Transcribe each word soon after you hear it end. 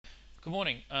Good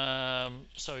morning.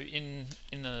 So in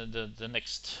the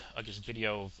next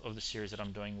video of the series that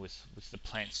I'm doing with the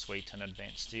plant suite and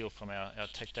advanced steel from our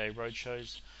Tech Day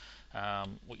roadshows,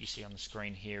 what you see on the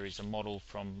screen here is a model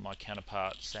from my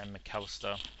counterpart Sam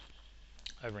McAllister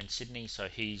over in Sydney. So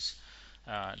he's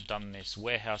done this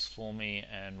warehouse for me,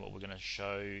 and what we're going to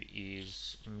show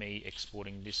is me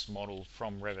exporting this model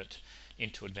from Revit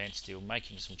into Advanced Steel,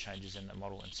 making some changes in the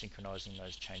model and synchronizing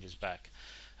those changes back.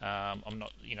 I'm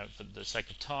not, for the sake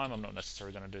of time, I'm not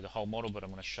necessarily going to do the whole model, but I'm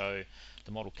going to show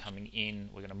the model coming in.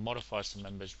 We're going to modify some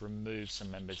members, remove some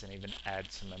members, and even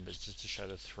add some members, just to show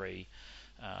the three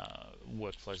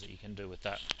workflows that you can do with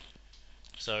that.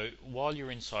 So while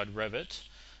you're inside Revit,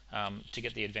 to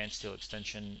get the Advanced Steel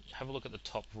extension, have a look at the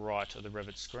top right of the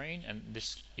Revit screen, and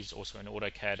this is also in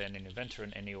AutoCAD and in Inventor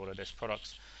and any Autodesk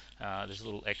products. There's a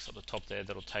little X at the top there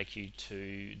that'll take you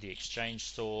to the Exchange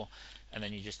store, and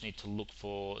then you just need to look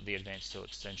for the Advanced Steel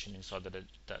extension inside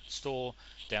that store,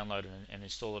 download it and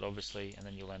install it obviously, and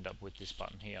then you'll end up with this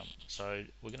button here. So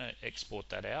we're going to export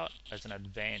that out as an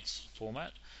advanced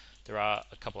format. There are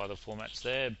a couple other formats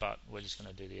there, but we're just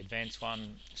going to do the advanced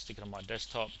one, stick it on my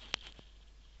desktop.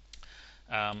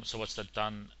 So what's that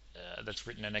done? That's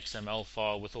written an XML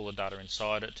file with all the data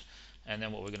inside it, and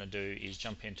then what we're going to do is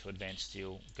jump into Advanced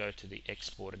Steel, go to the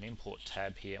Export and Import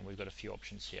tab here, and we've got a few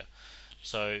options here.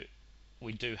 So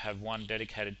we do have one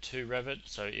dedicated to Revit,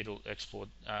 so it'll export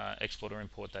or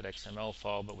import that XML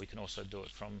file, but we can also do it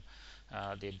from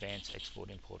the Advanced Export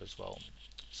Import as well.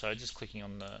 So just clicking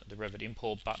on the Revit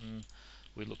Import button,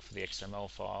 we look for the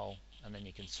XML file, and then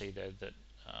you can see there that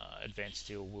Advanced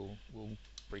Steel will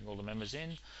bring all the members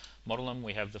in, model them.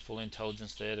 We have the full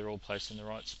intelligence there, they're all placed in the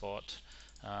right spot,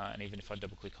 and even if I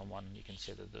double click on one, you can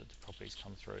see that the properties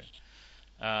come through.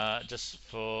 Just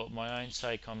for my own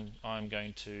sake, I'm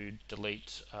going to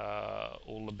delete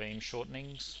all the beam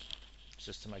shortenings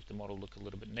just to make the model look a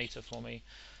little bit neater for me,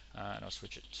 and I'll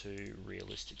switch it to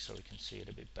realistic so we can see it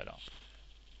a bit better.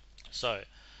 So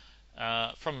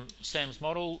from Sam's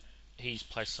model, he's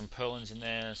placed some purlins in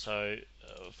there, so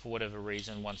for whatever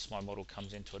reason, once my model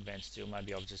comes into Advanced Steel,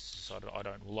 maybe I've just decided I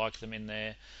don't like them in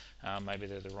there, maybe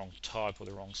they're the wrong type or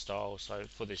the wrong style. So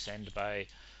for this end bay,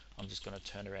 I'm just going to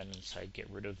turn around and say get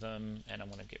rid of them, and I'm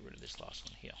going to get rid of this last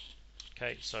one here.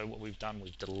 Okay, so what we've done,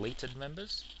 we've deleted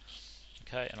members.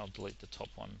 Okay, and I'll delete the top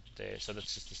one there, so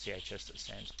that's just the CHS that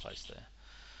Sam's placed there.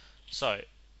 So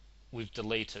we've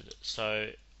deleted, so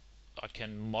I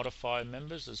can modify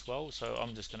members as well. So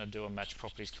I'm just going to do a match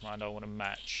properties command. I want to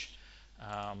match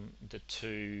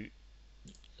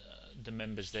the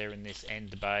members there in this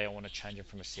end bay. I want to change them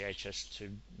from a CHS to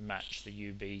match the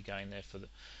UB going there for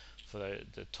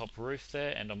the top roof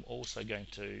there, and I'm also going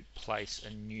to place a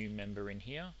new member in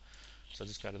here. So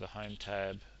just go to the Home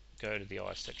tab, go to the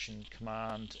iSection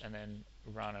command, and then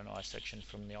run an iSection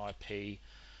from the IP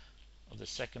of the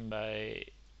second bay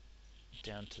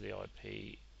down to the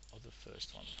IP of the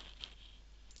first one.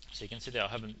 So you can see that I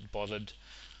haven't bothered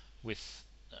with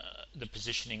the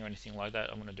positioning or anything like that.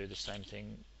 I'm going to do the same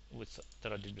thing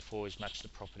that I did before, is match the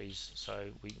properties, so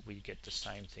we get the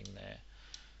same thing there.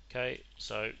 Okay,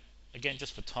 so again,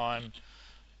 just for time,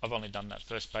 I've only done that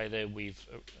first bay there. We've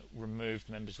removed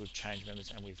members, we've changed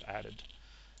members, and we've added.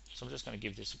 So I'm just going to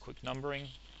give this a quick numbering,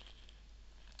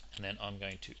 and then I'm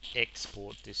going to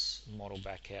export this model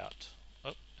back out.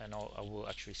 Oh, and I will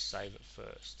actually save it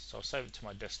first. So I'll save it to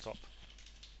my desktop,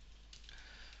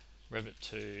 Revit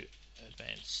to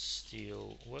Advanced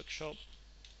Steel Workshop.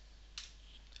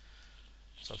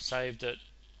 So I've saved it,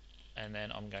 and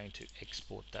then I'm going to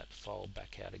export that file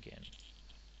back out again.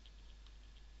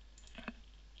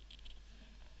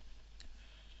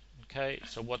 Okay,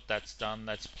 so what that's done,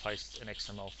 that's placed an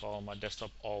XML file on my desktop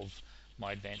of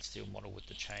my Advanced Steel model with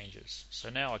the changes.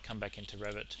 So now I come back into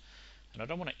Revit, and I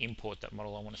don't want to import that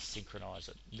model, I want to synchronize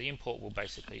it. The import will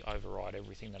basically override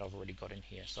everything that I've already got in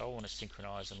here, so I want to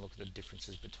synchronize and look at the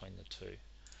differences between the two.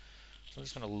 So I'm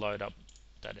just going to load up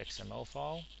that XML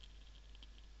file.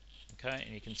 Okay,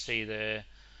 and you can see there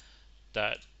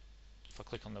that if I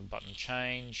click on the button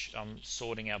change, I'm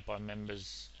sorting out by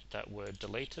members that were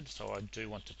deleted, so I do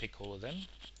want to pick all of them.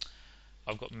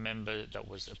 I've got member that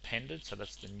was appended, so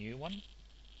that's the new one.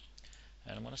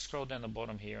 And I'm going to scroll down the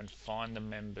bottom here and find the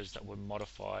members that were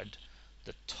modified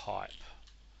the type.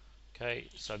 Okay,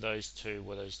 so those two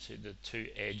were the two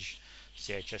edge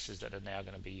CHSs that are now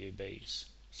going to be UBs.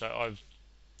 So I've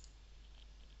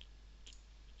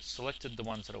selected the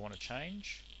ones that I want to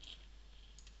change,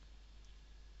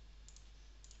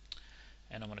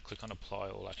 and I'm going to click on apply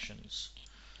all actions.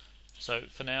 So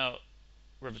for now,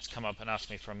 Revit's come up and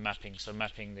asked me for a mapping, so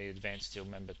mapping the Advanced Steel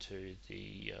member to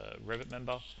the Revit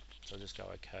member. So I'll just go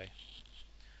OK.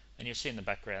 And you'll see in the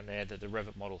background there that the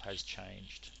Revit model has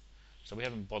changed. So we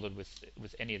haven't bothered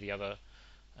with any of the other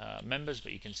members,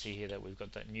 but you can see here that we've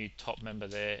got that new top member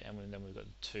there, and then we've got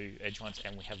the two edge ones,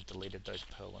 and we have deleted those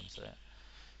purlins there.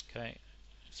 Okay,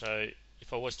 so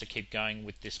if I was to keep going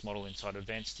with this model inside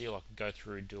Advanced Steel, I could go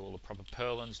through, do all the proper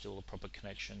purlins, do all the proper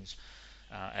connections,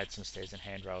 add some stairs and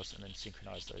handrails, and then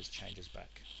synchronize those changes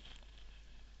back.